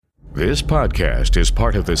This podcast is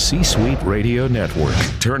part of the C-Suite Radio Network,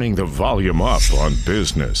 turning the volume up on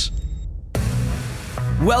business.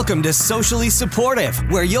 Welcome to Socially Supportive,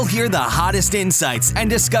 where you'll hear the hottest insights and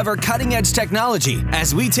discover cutting-edge technology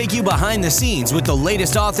as we take you behind the scenes with the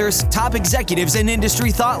latest authors, top executives, and industry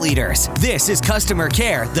thought leaders. This is Customer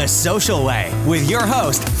Care the Social Way with your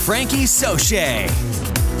host, Frankie Soche.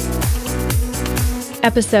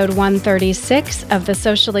 Episode 136 of the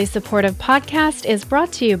Socially Supportive Podcast is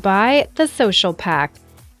brought to you by The Social Pack.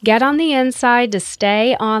 Get on the inside to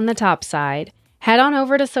stay on the top side. Head on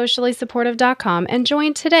over to sociallysupportive.com and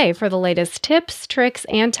join today for the latest tips, tricks,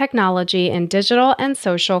 and technology in digital and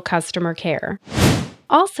social customer care.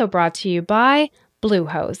 Also brought to you by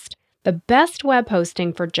Bluehost. The best web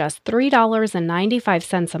hosting for just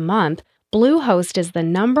 $3.95 a month. Bluehost is the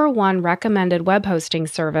 #1 recommended web hosting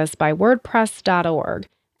service by WordPress.org.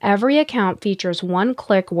 Every account features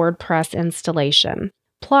one-click WordPress installation.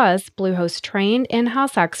 Plus, Bluehost trained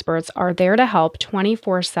in-house experts are there to help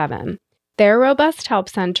 24/7. Their robust help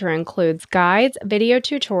center includes guides, video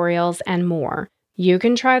tutorials, and more. You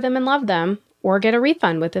can try them and love them, or get a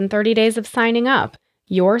refund within 30 days of signing up.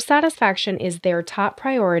 Your satisfaction is their top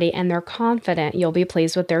priority, and they're confident you'll be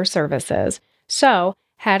pleased with their services. So,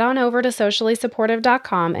 head on over to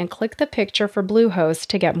sociallysupportive.com and click the picture for Bluehost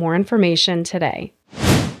to get more information today.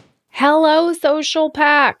 Hello, Social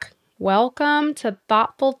Pack! Welcome to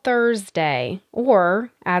Thoughtful Thursday,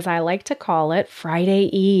 or as I like to call it,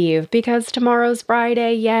 Friday Eve, because tomorrow's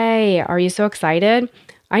Friday, yay! Are you so excited?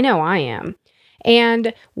 I know I am.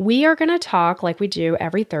 And we are going to talk, like we do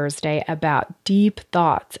every Thursday, about deep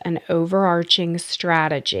thoughts and overarching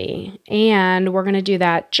strategy. And we're going to do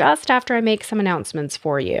that just after I make some announcements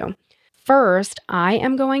for you. First, I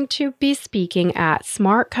am going to be speaking at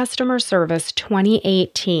Smart Customer Service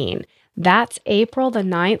 2018. That's April the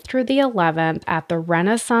 9th through the 11th at the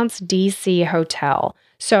Renaissance DC Hotel.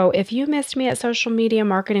 So if you missed me at Social Media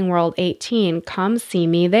Marketing World 18, come see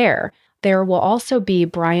me there. There will also be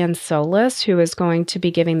Brian Solis, who is going to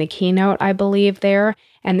be giving the keynote, I believe, there.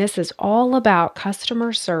 And this is all about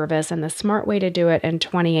customer service and the smart way to do it in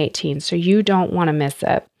 2018. So you don't want to miss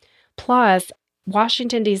it. Plus,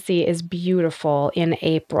 Washington, D.C. is beautiful in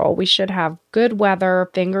April. We should have good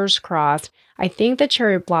weather, fingers crossed. I think the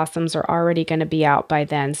cherry blossoms are already going to be out by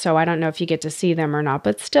then, so I don't know if you get to see them or not,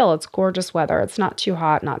 but still, it's gorgeous weather. It's not too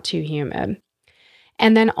hot, not too humid.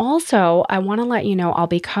 And then also, I want to let you know I'll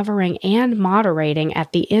be covering and moderating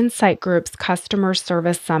at the Insight Group's Customer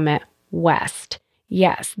Service Summit West.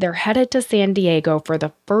 Yes, they're headed to San Diego for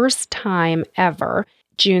the first time ever,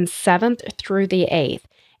 June 7th through the 8th.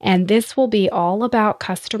 And this will be all about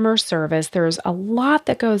customer service. There's a lot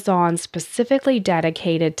that goes on specifically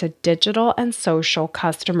dedicated to digital and social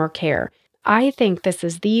customer care. I think this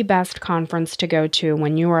is the best conference to go to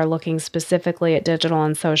when you are looking specifically at digital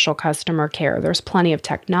and social customer care. There's plenty of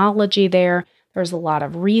technology there. There's a lot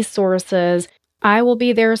of resources. I will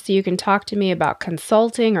be there so you can talk to me about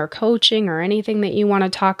consulting or coaching or anything that you want to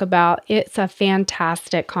talk about. It's a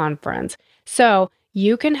fantastic conference. So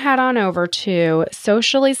you can head on over to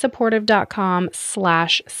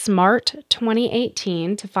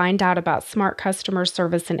sociallysupportive.com/smart2018 to find out about Smart Customer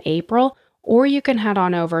Service in April, or you can head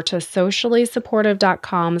on over to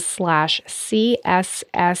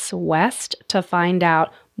sociallysupportive.com/CSSWest to find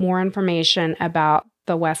out more information about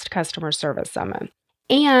the West Customer Service Summit.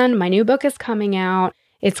 And my new book is coming out.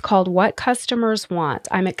 It's called What Customers Want.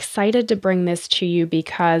 I'm excited to bring this to you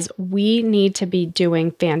because we need to be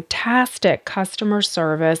doing fantastic customer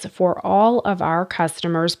service for all of our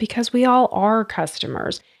customers because we all are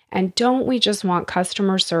customers. And don't we just want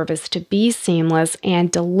customer service to be seamless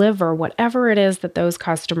and deliver whatever it is that those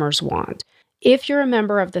customers want? If you're a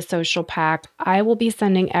member of the Social Pack, I will be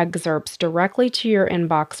sending excerpts directly to your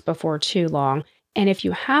inbox before too long. And if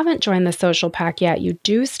you haven't joined the Social Pack yet, you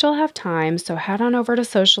do still have time, so head on over to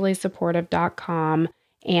sociallysupportive.com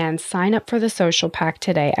and sign up for the Social Pack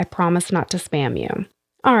today. I promise not to spam you.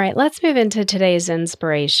 All right, let's move into today's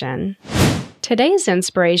inspiration. Today's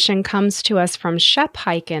inspiration comes to us from Shep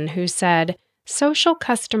Hyken, who said, "Social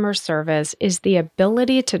customer service is the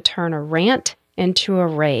ability to turn a rant into a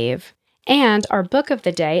rave." And our book of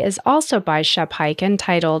the day is also by Shep Hyken,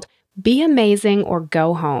 titled, "Be Amazing or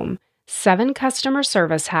Go Home: 7 Customer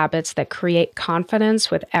Service Habits That Create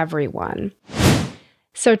Confidence with Everyone."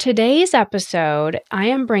 So today's episode, I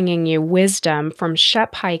am bringing you wisdom from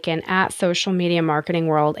Shep Hyken at Social Media Marketing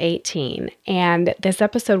World 18. And this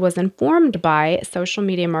episode was informed by Social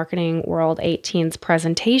Media Marketing World 18's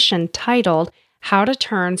presentation titled, How to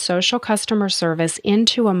Turn Social Customer Service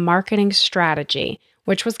into a Marketing Strategy,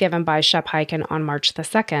 which was given by Shep Hyken on March the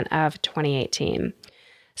 2nd of 2018.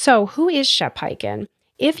 So who is Shep Hyken?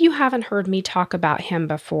 If you haven't heard me talk about him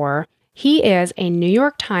before, he is a New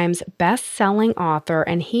York Times best-selling author,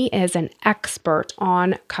 and he is an expert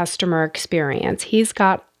on customer experience. He's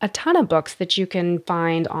got a ton of books that you can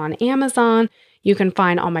find on Amazon, you can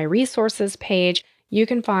find on my resources page, you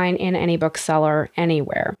can find in any bookseller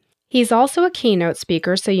anywhere. He's also a keynote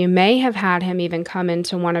speaker, so you may have had him even come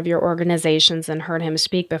into one of your organizations and heard him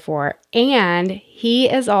speak before. And he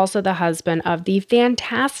is also the husband of the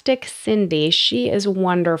fantastic Cindy. She is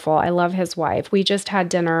wonderful. I love his wife. We just had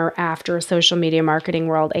dinner after Social Media Marketing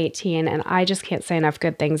World 18, and I just can't say enough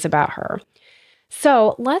good things about her.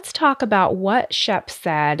 So let's talk about what Shep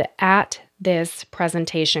said at this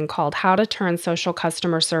presentation called How to Turn Social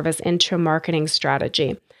Customer Service into a Marketing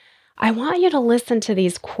Strategy. I want you to listen to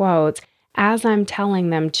these quotes as I'm telling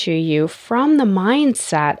them to you from the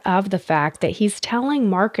mindset of the fact that he's telling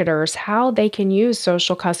marketers how they can use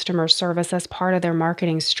social customer service as part of their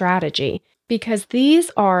marketing strategy, because these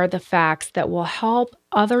are the facts that will help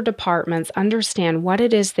other departments understand what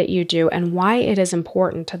it is that you do and why it is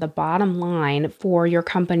important to the bottom line for your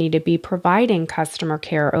company to be providing customer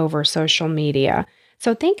care over social media.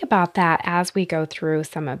 So think about that as we go through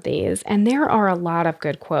some of these. And there are a lot of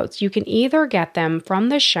good quotes. You can either get them from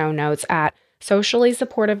the show notes at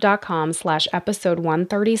sociallysupportive.com/episode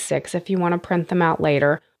 136 if you want to print them out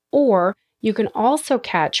later, or you can also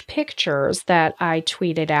catch pictures that I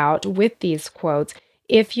tweeted out with these quotes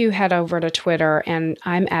if you head over to Twitter, and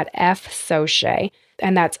I'm at FSaucier,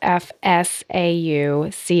 and that's FSAUCIER.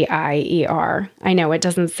 I know it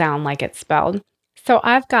doesn't sound like it's spelled. So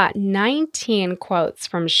I've got 19 quotes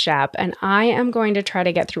from Shep, and I am going to try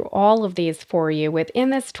to get through all of these for you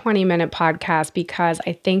within this 20-minute podcast because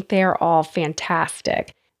I think they are all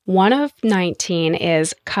fantastic. One of 19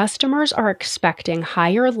 is customers are expecting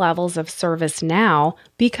higher levels of service now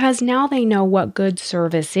because now they know what good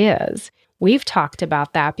service is. We've talked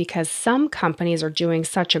about that because some companies are doing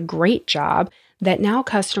such a great job that now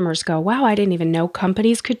customers go, wow, I didn't even know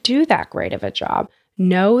companies could do that great of a job.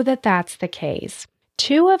 Know that that's the case.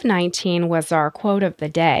 2 of 19 was our quote of the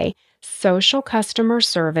day. Social customer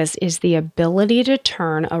service is the ability to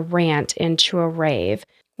turn a rant into a rave.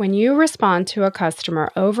 When you respond to a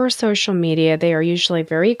customer over social media, they are usually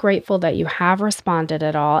very grateful that you have responded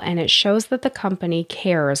at all, and it shows that the company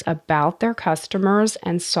cares about their customers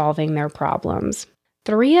and solving their problems.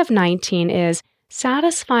 3 of 19 is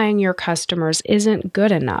satisfying your customers isn't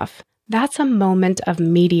good enough. That's a moment of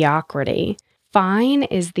mediocrity. Fine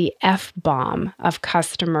is the F-bomb of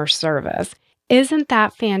customer service. Isn't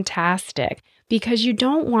that fantastic? Because you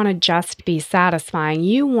don't want to just be satisfying.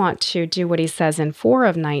 You want to do what he says in 4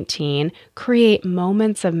 of 19, create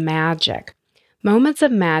moments of magic. Moments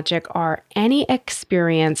of magic are any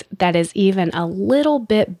experience that is even a little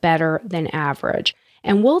bit better than average.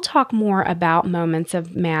 And we'll talk more about moments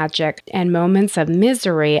of magic and moments of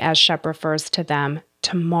misery, as Shep refers to them,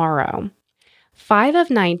 tomorrow. 5 of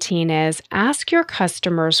 19 is ask your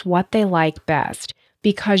customers what they like best,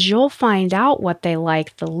 because you'll find out what they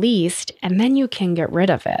like the least, and then you can get rid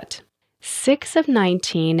of it. 6 of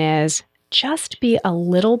 19 is just be a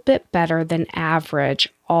little bit better than average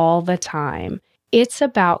all the time. It's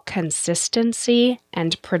about consistency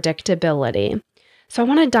and predictability. So I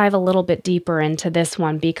want to dive a little bit deeper into this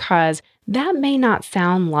one because that may not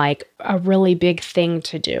sound like a really big thing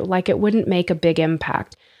to do, like it wouldn't make a big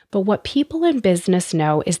impact. But what people in business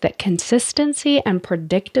know is that consistency and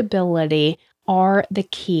predictability are the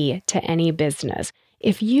key to any business.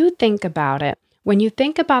 If you think about it, when you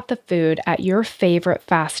think about the food at your favorite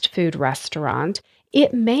fast food restaurant,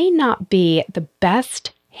 it may not be the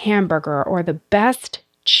best hamburger or the best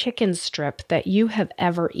chicken strip that you have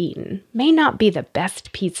ever eaten. May not be the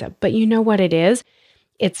best pizza, but you know what it is?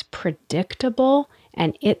 It's predictable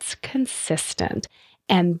and it's consistent.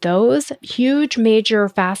 And those huge major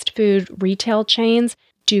fast food retail chains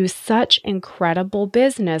do such incredible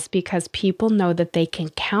business because people know that they can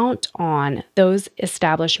count on those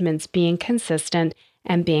establishments being consistent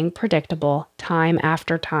and being predictable time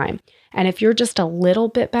after time. And if you're just a little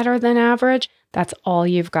bit better than average, that's all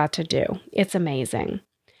you've got to do. It's amazing.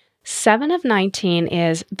 7 of 19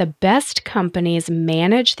 is the best companies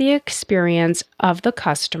manage the experience of the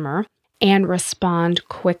customer and respond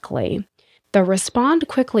quickly. The respond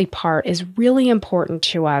quickly part is really important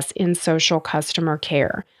to us in social customer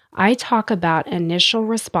care. I talk about initial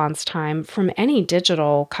response time from any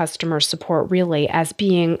digital customer support really as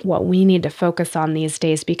being what we need to focus on these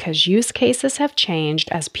days because use cases have changed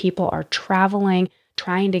as people are traveling,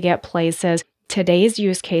 trying to get places. Today's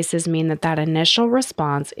use cases mean that initial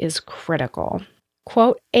response is critical.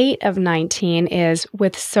 Quote 8 of 19 is,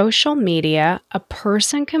 with social media, a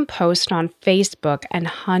person can post on Facebook and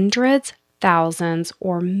hundreds, thousands,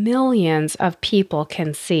 or millions of people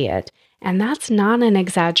can see it. And that's not an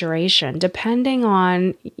exaggeration. Depending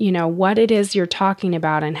on, what it is you're talking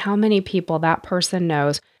about and how many people that person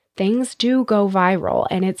knows, things do go viral.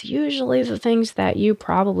 And it's usually the things that you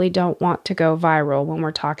probably don't want to go viral when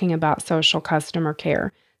we're talking about social customer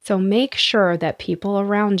care. So make sure that people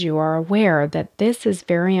around you are aware that this is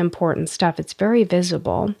very important stuff. It's very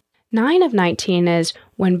visible. 9 of 19 is,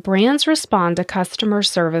 when brands respond to customer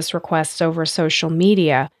service requests over social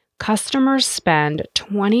media, customers spend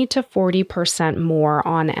 20 to 40% more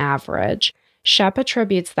on average. Shep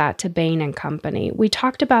attributes that to Bain & Company. We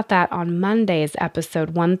talked about that on Monday's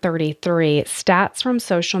episode 133, Stats from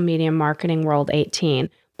Social Media Marketing World 18,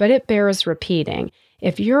 but it bears repeating.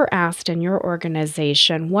 If you're asked in your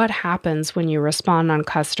organization what happens when you respond on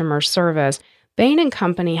customer service, Bain &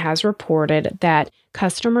 Company has reported that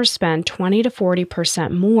customers spend 20 to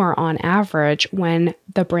 40% more on average when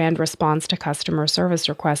the brand responds to customer service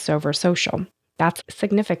requests over social. That's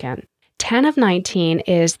significant. 10 of 19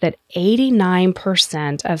 is that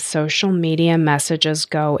 89% of social media messages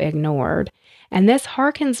go ignored. And this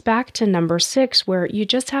harkens back to number 6, where you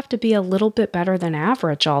just have to be a little bit better than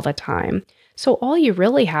average all the time. So all you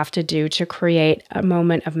really have to do to create a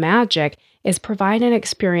moment of magic is provide an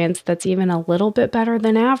experience that's even a little bit better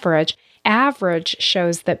than average. Average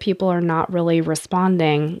shows that people are not really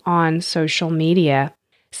responding on social media.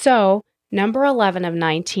 So number 11 of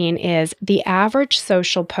 19 is, the average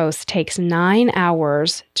social post takes 9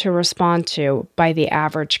 hours to respond to by the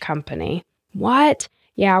average company. What?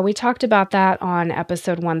 Yeah, we talked about that on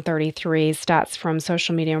episode 133, Stats from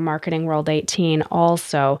Social Media Marketing World 18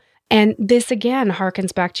 also. And this again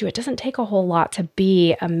harkens back to, it doesn't take a whole lot to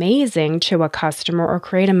be amazing to a customer or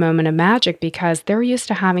create a moment of magic, because they're used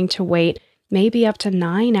to having to wait maybe up to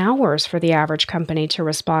 9 hours for the average company to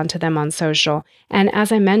respond to them on social. And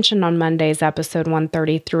as I mentioned on Monday's episode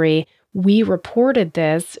 133, we reported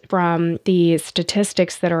this from the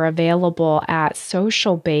statistics that are available at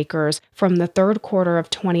Social Bakers from the third quarter of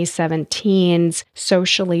 2017's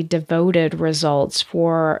socially devoted results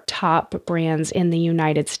for top brands in the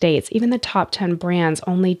United States. Even the top 10 brands,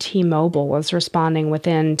 only T-Mobile was responding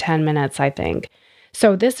within 10 minutes, I think.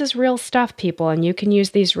 So this is real stuff, people, and you can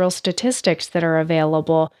use these real statistics that are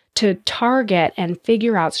available to target and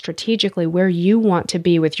figure out strategically where you want to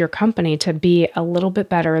be with your company to be a little bit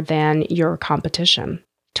better than your competition.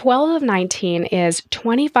 12 of 19 is,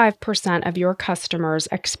 25% of your customers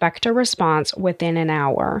expect a response within an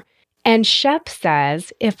hour. And Shep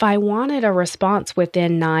says, if I wanted a response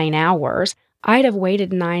within 9 hours, I'd have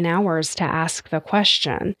waited 9 hours to ask the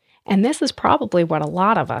question. And this is probably what a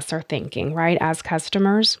lot of us are thinking, right, as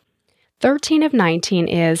customers. 13 of 19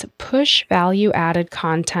 is, push value-added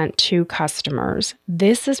content to customers.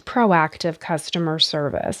 This is proactive customer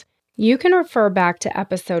service. You can refer back to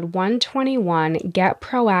episode 121, Get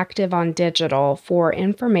Proactive on Digital, for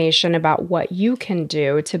information about what you can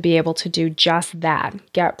do to be able to do just that,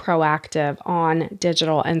 get proactive on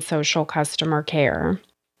digital and social customer care.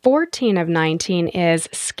 14 of 19 is,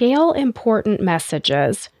 scale important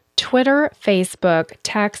messages. Twitter, Facebook,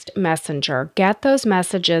 text, Messenger. Get those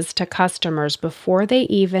messages to customers before they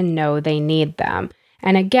even know they need them.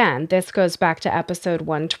 And again, this goes back to episode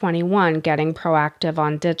 121, Getting Proactive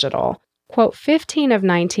on Digital. Quote 15 of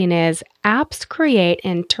 19 is, apps create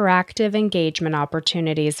interactive engagement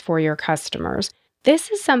opportunities for your customers.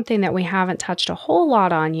 This is something that we haven't touched a whole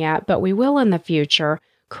lot on yet, but we will in the future.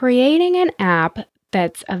 Creating an app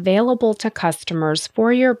that's available to customers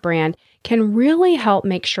for your brand can really help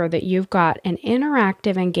make sure that you've got an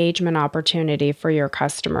interactive engagement opportunity for your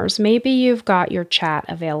customers. Maybe you've got your chat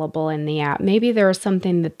available in the app. Maybe there's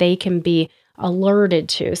something that they can be alerted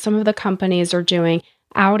to. Some of the companies are doing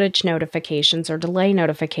outage notifications or delay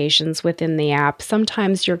notifications within the app.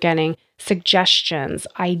 Sometimes you're getting suggestions,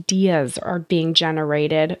 ideas are being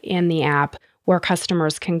generated in the app where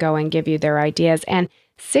customers can go and give you their ideas. And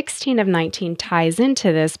 16 of 19 ties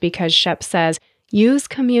into this because Shep says, use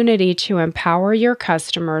community to empower your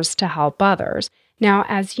customers to help others. Now,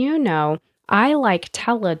 as you know, I like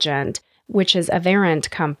Telligent, which is a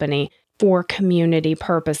Verint company, for community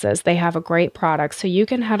purposes. They have a great product. So you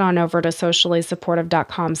can head on over to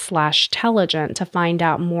sociallysupportive.com/Telligent to find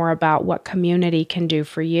out more about what community can do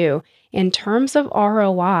for you. In terms of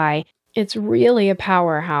ROI, it's really a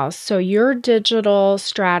powerhouse. So your digital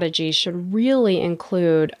strategy should really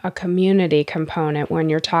include a community component when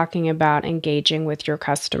you're talking about engaging with your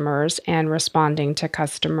customers and responding to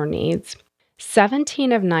customer needs.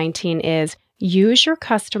 17 of 19 is, Use your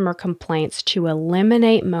customer complaints to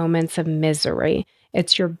eliminate moments of misery.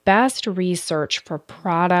 It's your best research for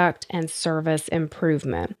product and service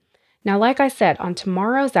improvement. Now, like I said, on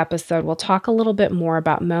tomorrow's episode, we'll talk a little bit more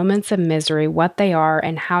about moments of misery, what they are,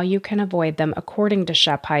 and how you can avoid them according to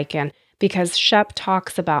Shep Hyken, because Shep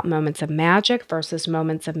talks about moments of magic versus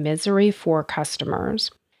moments of misery for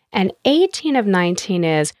customers. And 18 of 19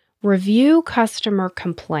 is review customer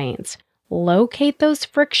complaints. Locate those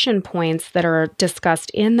friction points that are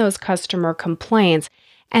discussed in those customer complaints,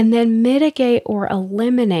 and then mitigate or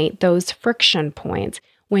eliminate those friction points.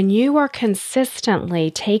 When you are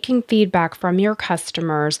consistently taking feedback from your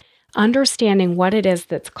customers, understanding what it is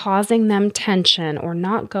that's causing them tension or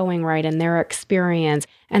not going right in their experience,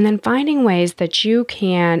 and then finding ways that you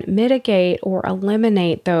can mitigate or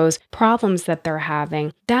eliminate those problems that they're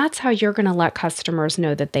having, that's how you're going to let customers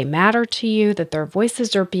know that they matter to you, that their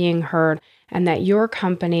voices are being heard, and that your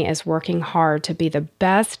company is working hard to be the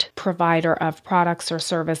best provider of products or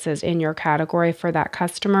services in your category for that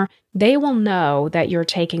customer. They will know that you're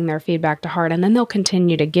taking their feedback to heart, and then they'll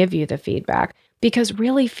continue to give you the feedback. Because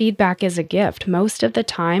really, feedback is a gift. Most of the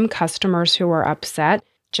time, customers who are upset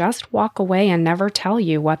just walk away and never tell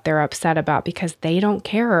you what they're upset about because they don't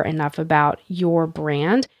care enough about your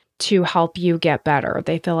brand to help you get better.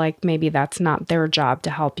 They feel like maybe that's not their job to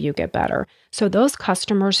help you get better. So those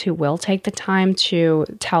customers who will take the time to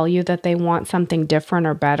tell you that they want something different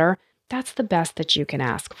or better, that's the best that you can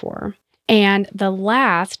ask for. And the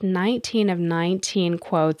last 19 of 19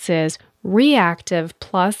 quotes is, reactive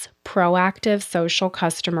plus proactive social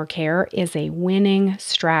customer care is a winning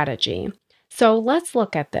strategy. So let's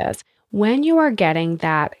look at this. When you are getting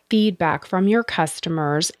that feedback from your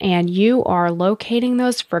customers and you are locating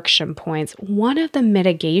those friction points, one of the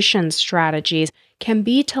mitigation strategies can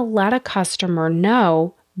be to let a customer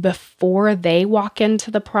know before they walk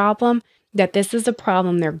into the problem that this is a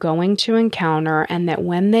problem they're going to encounter, and that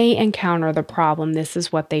when they encounter the problem, this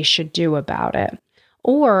is what they should do about it.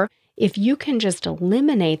 Or if you can just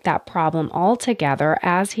eliminate that problem altogether,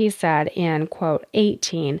 as he said in quote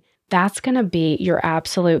 18, that's going to be your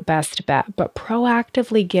absolute best bet. But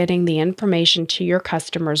proactively getting the information to your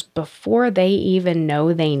customers before they even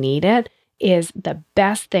know they need it is the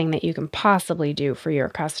best thing that you can possibly do for your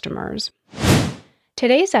customers.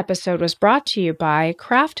 Today's episode was brought to you by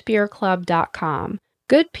craftbeerclub.com.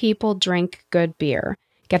 Good people drink good beer.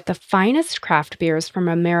 Get the finest craft beers from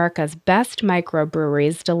America's best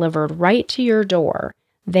microbreweries delivered right to your door.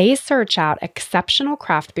 They search out exceptional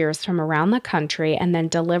craft beers from around the country and then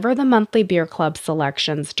deliver the monthly beer club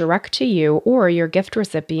selections direct to you or your gift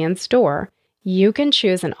recipient's door. You can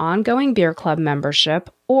choose an ongoing beer club membership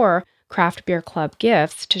or craft beer club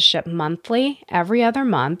gifts to ship monthly, every other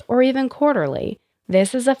month, or even quarterly.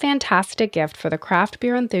 This is a fantastic gift for the craft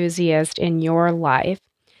beer enthusiast in your life.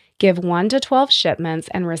 Give 1 to 12 shipments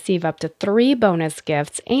and receive up to 3 bonus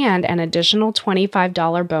gifts and an additional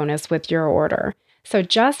 $25 bonus with your order. So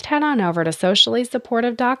just head on over to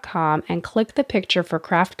sociallysupportive.com and click the picture for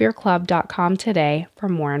craftbeerclub.com today for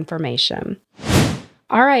more information.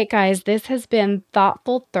 All right, guys, this has been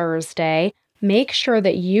Thoughtful Thursday. Make sure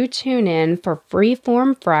that you tune in for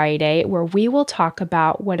Freeform Friday, where we will talk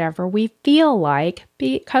about whatever we feel like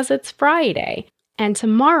because it's Friday. And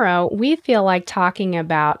tomorrow, we feel like talking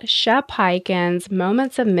about Shep Hyken's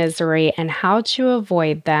moments of misery and how to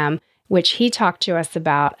avoid them, which he talked to us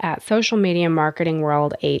about at Social Media Marketing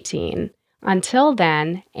World 18. Until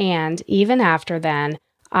then, and even after then,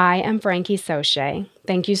 I am Frankie Soche.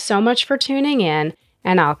 Thank you so much for tuning in,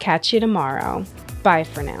 and I'll catch you tomorrow. Bye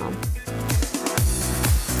for now.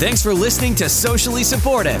 Thanks for listening to Socially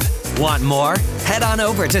Supportive. Want more? Head on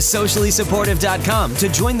over to sociallysupportive.com to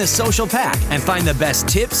join the Social Pack and find the best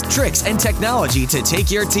tips, tricks, and technology to take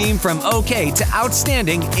your team from okay to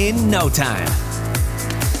outstanding in no time.